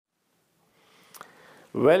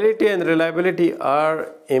Validity and reliability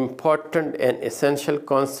are important and essential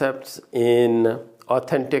concepts in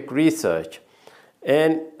authentic research.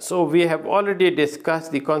 And so we have already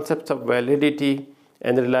discussed the concepts of validity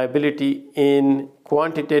and reliability in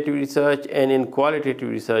quantitative research and in qualitative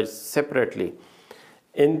research separately.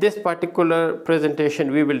 In this particular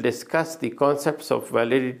presentation, we will discuss the concepts of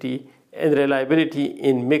validity and reliability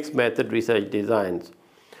in mixed method research designs.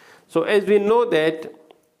 So as we know that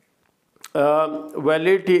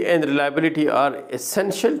validity and reliability are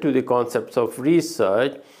essential to the concepts of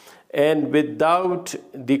research, and without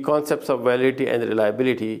the concepts of validity and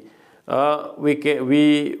reliability,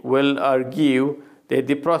 we will argue that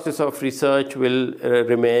the process of research will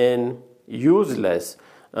remain useless.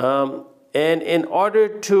 And in order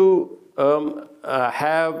to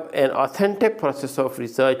have an authentic process of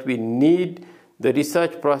research, we need the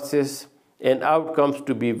research process and outcomes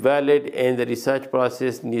to be valid, and the research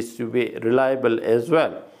process needs to be reliable as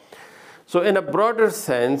well. So in a broader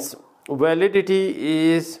sense,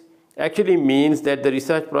 validity actually means that the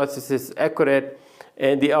research process is accurate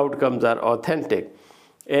and the outcomes are authentic.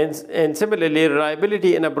 And similarly,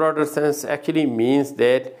 reliability in a broader sense actually means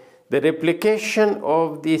that the replication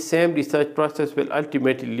of the same research process will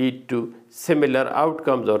ultimately lead to similar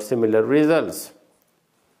outcomes or similar results.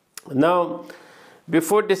 Now,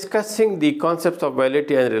 before discussing the concepts of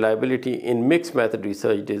validity and reliability in mixed method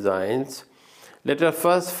research designs, let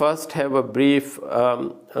us first have a brief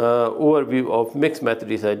overview of mixed method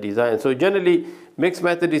research design. So generally, mixed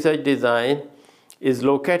method research design is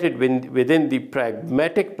located within the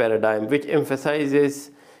pragmatic paradigm, which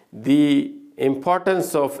emphasizes the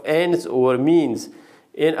importance of ends over means.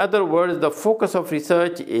 In other words, the focus of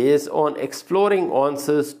research is on exploring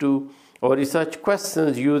answers to or research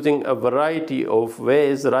questions using a variety of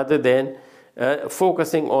ways rather than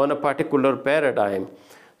focusing on a particular paradigm.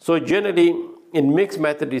 So generally, in mixed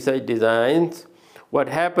method research designs, what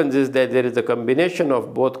happens is that there is a combination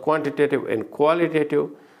of both quantitative and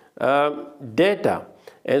qualitative data.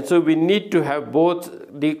 And so we need to have both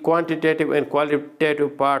the quantitative and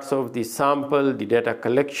qualitative parts of the sample, the data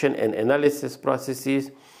collection and analysis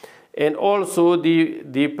processes, and also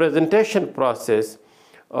the presentation process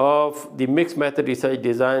of the mixed method research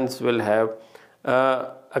designs will have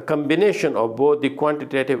a combination of both the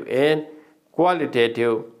quantitative and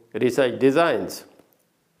qualitative research designs.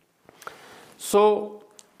 So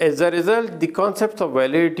as a result, the concepts of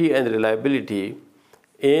validity and reliability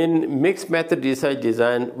in mixed method research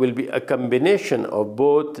design will be a combination of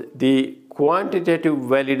both the quantitative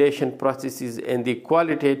validation processes and the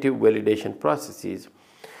qualitative validation processes.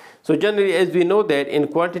 So generally, as we know that in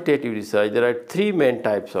quantitative research, there are three main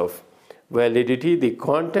types of validity: the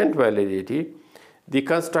content validity, the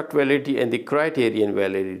construct validity, and the criterion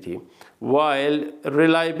validity. While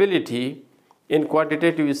reliability in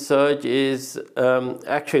quantitative research is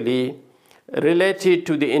actually related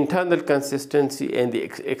to the internal consistency and the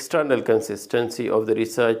external consistency of the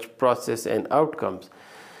research process and outcomes.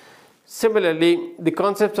 Similarly, the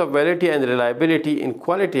concepts of validity and reliability in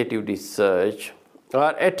qualitative research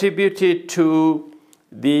are attributed to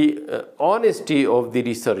the honesty of the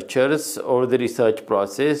researchers or the research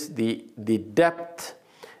process, the depth,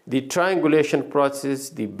 the triangulation process,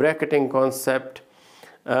 the bracketing concept,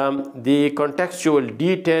 the contextual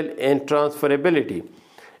detail and transferability.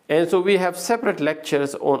 And so we have separate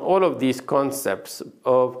lectures on all of these concepts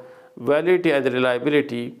of validity and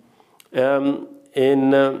reliability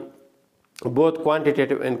in both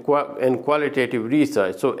quantitative and qualitative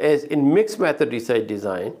research. So as in mixed method research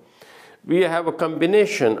design, we have a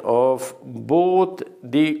combination of both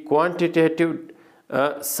the quantitative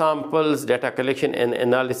samples, data collection and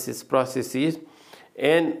analysis processes,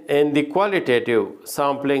 and the qualitative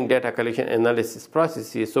sampling, data collection, analysis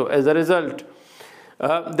processes. So as a result,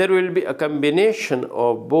 there will be a combination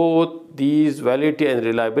of both these validity and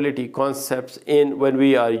reliability concepts when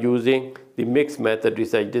we are using the mixed method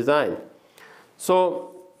research design.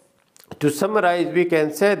 So to summarize, we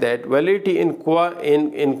can say that validity in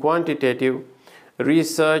quantitative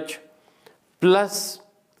research plus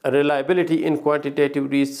reliability in quantitative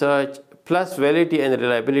research plus validity and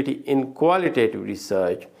reliability in qualitative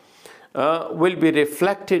research will be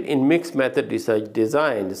reflected in mixed method research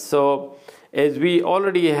design. So as we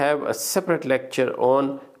already have a separate lecture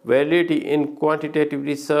on validity in quantitative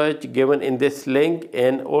research given in this link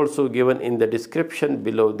and also given in the description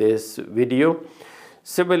below this video.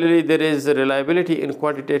 Similarly, there is a reliability in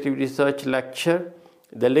quantitative research lecture.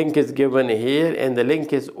 The link is given here, and the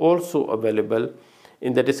link is also available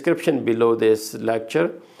in the description below this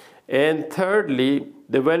lecture. And thirdly,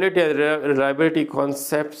 the validity and reliability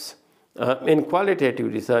concepts in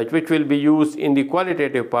qualitative research, which will be used in the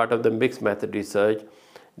qualitative part of the mixed method research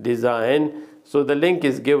design. So the link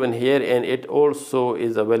is given here, and it also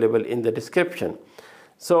is available in the description.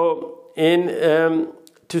 So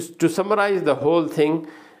to summarize the whole thing,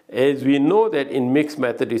 as we know that in mixed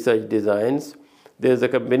method research designs, there's a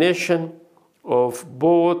combination of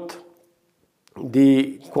both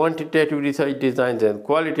the quantitative research designs and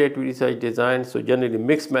qualitative research designs. So generally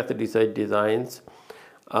mixed method research designs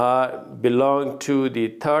belong to the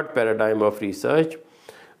third paradigm of research,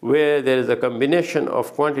 where there is a combination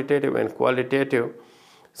of quantitative and qualitative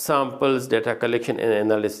samples, data collection and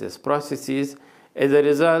analysis processes. As a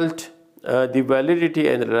result, the validity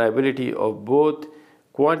and reliability of both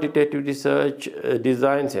quantitative research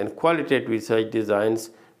designs and qualitative research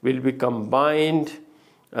designs will be combined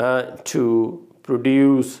to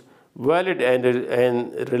produce valid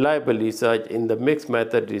and reliable research in the mixed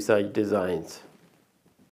method research designs.